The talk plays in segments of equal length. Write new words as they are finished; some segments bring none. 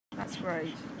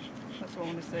great. That's what I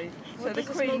want to see. What so does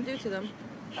the the queen smoke do to them?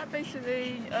 that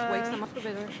basically Wakes them up a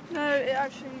bit. Or... No, it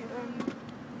actually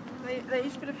they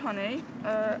eat a bit of honey,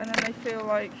 and then they feel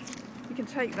like you can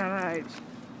take that out.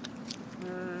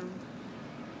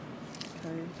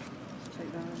 Okay, let's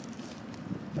take that out.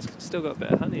 It's still got a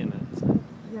bit of honey in it. So.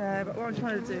 Yeah, but what I'm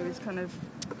trying to do is kind of,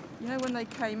 you know, when they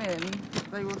came in,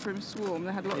 they were from swarm.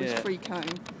 They had a lot of this free comb.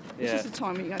 It's just a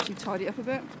time when you can actually tidy it up a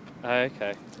bit. Oh,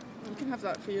 okay. You can have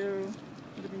that for your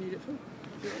whatever you need it for.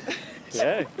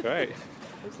 Yeah, great.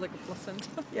 Looks like a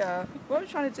placenta. Yeah. What I'm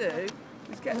trying to do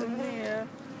is get them near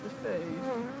the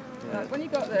food. When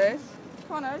you've got this,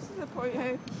 Connor, this is the point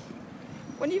here.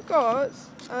 When you've got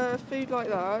food like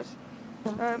that,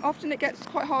 often it gets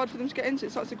quite hard for them to get into.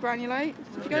 It starts to granulate.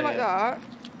 So if you go like that,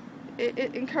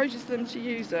 it encourages them to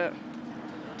use it.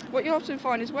 What you often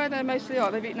find is where they mostly are,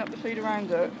 they've eaten up the food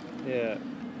around it. Yeah.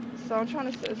 So I'm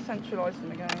trying to sort of centralise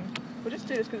them again. We'll just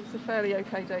do this because it's a fairly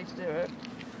okay day to do it.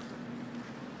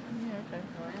 Yeah, okay.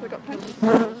 So we've got plenty of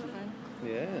stores, haven't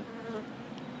we? Yeah.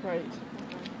 Great. So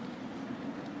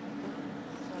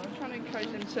I'm trying to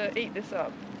encourage them to eat this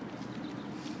up.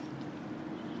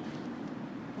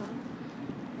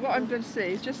 What I'm going to see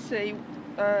is just see.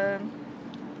 They're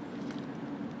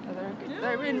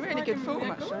in really good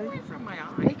form actually. Go away from my eye.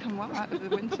 They come well out of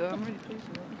the winter. I'm really pleased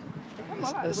with them. They come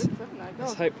well out of the winter, haven't they?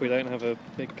 Let's hope we don't have a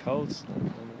big cold snap on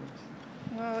us.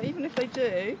 Well, even if they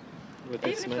do, With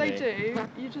this even if many. they do,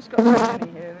 you just got so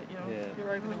many here that you're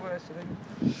over the worst of them.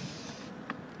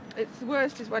 It's the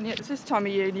worst is when it's this time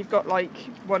of year and you've got like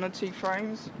 1 or 2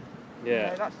 frames. Yeah. You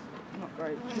know, that's not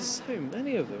great. There's so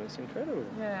many of them, it's incredible.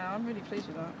 Yeah, I'm really pleased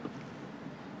with that.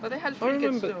 But they had pretty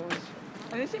good stores.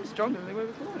 And they seem stronger than they were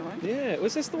before anyway. Yeah,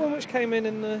 was this the one which came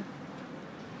in the...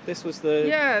 This was the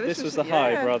this was the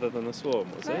hive rather than the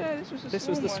swarm, was it? Yeah, this was the swarm. This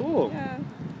was the swarm. Yeah.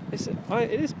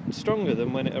 It is stronger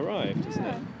than when it arrived, isn't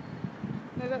it?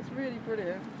 No, that's really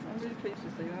brilliant. I'm really pleased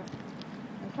to see that.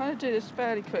 I'm trying to do this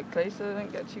fairly quickly so they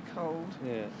don't get too cold.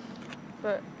 Yeah.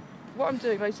 But what I'm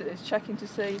doing basically is checking to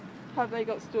see have they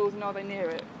got stores and are they near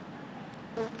it.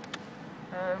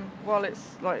 While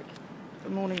it's like a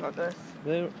morning like this.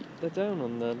 They're down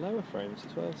on the lower frames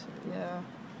as well. So. Yeah.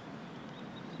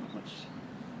 Not much.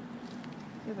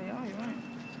 Here they are, you're right.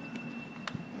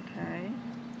 Okay.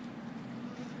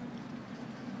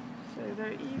 So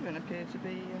they even appear to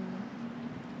be.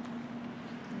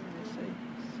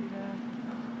 See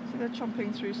they're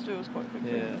chomping through stools quite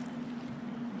quickly. Yeah.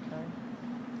 Okay.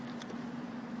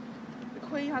 The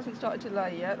queen hasn't started to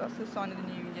lay yet. That's the sign of the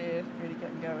new year really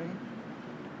getting going.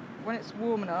 When it's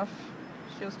warm enough,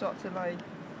 she'll start to lay.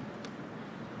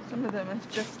 Some of them have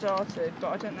just started, but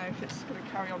I don't know if it's going to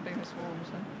carry on being this warm.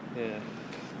 So. Yeah.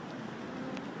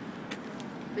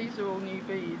 These are all new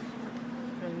bees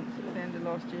from sort of the end of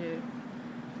last year.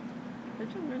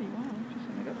 They've done really well.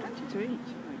 They've got plenty to eat.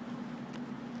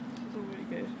 This is all really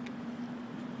good.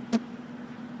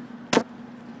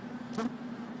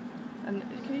 And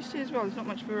can you see as well, there's not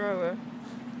much varroa.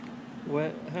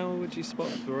 How would you spot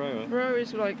varroa? Varroa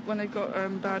is like when they've got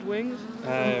bad wings.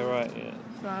 Oh, right, yeah.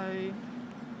 So,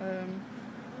 I'm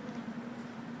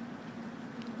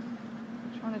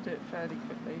trying to do it fairly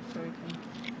quickly so we can...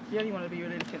 You only want to be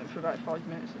really looking at it for about 5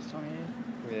 minutes this time of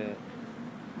year. Yeah.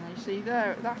 Now you see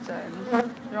there at that end,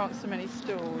 there aren't so many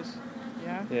stores,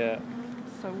 yeah? Yeah.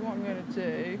 So what I'm going to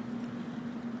do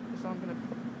is I'm going to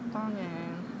put bang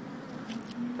in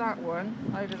that one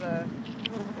over there,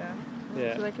 yeah?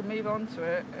 Yeah. So they can move on to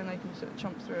it and they can sort of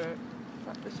chomp through it. In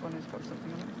fact, this one has got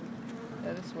something on it.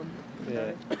 Yeah, this one.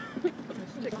 Yeah.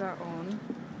 Let's stick that on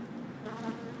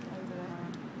over there.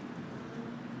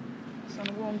 So on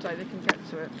a warm day they can get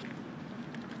to it. Just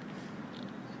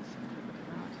have a look at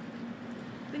that.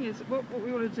 The thing is, what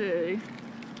we want to do,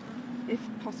 if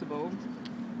possible,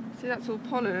 see that's all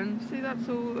pollen. See that's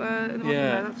all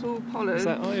there, that's all pollen. Is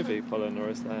that ivy pollen or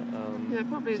is that? Yeah,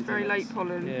 probably it's very late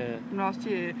pollen from last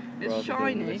year. It's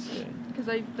shiny because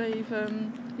they've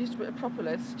used a bit of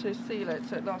propolis to seal it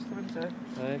so it lasts the winter.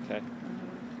 Okay.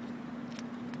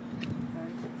 So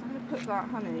I'm going to put that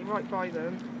honey right by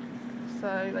them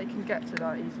so they can get to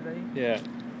that easily. Yeah.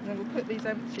 And then we'll put these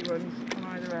empty ones on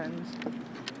either end so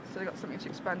they've got something to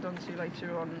expand onto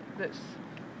later on that's,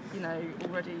 you know,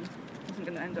 already isn't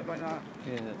going to end up like that.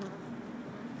 Yeah.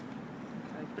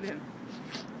 Okay, brilliant.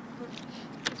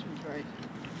 This one's great.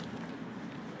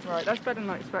 Right, that's better than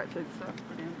I expected, so that's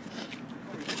brilliant.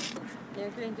 Yeah,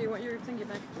 you can do what you were thinking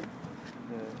about.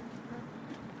 Yeah.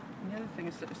 And the other thing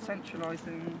is sort of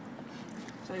centralising.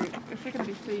 So if we're going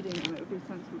to be feeding them, it would be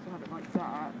sensible to have it like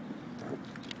that,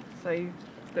 so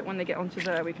that when they get onto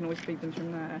there, we can always feed them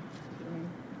from there. See what I mean?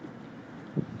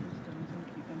 Just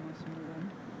keep them nice and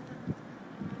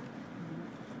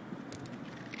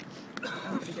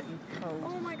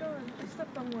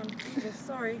stepped on one. Jesus,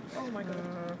 sorry. Oh my god.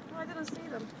 Oh, I didn't see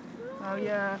them. Oh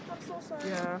yeah. I'm so sorry.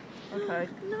 Yeah. Okay.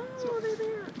 No, So, they're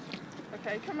there.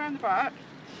 okay, come round the back.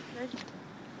 Okay.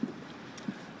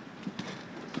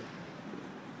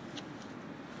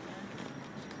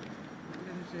 What we're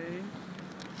going to do.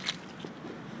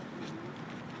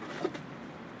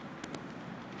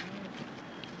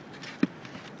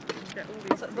 Get all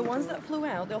these So the ones people. that flew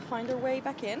out, they'll find their way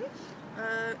back in?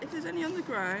 If there's any on the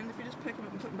ground, if you just pick them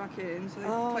up and put them back in, so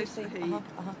they're Oh, close to the heat.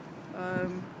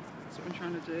 That's what I'm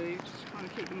trying to do. Just trying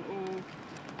to keep them all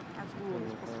as warm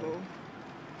as possible.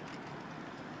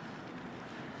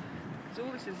 Because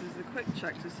all this is a quick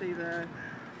check to see they're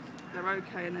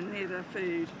okay and they're near their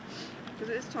food. Because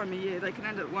at this time of year, they can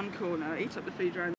end up one corner, eat up the food around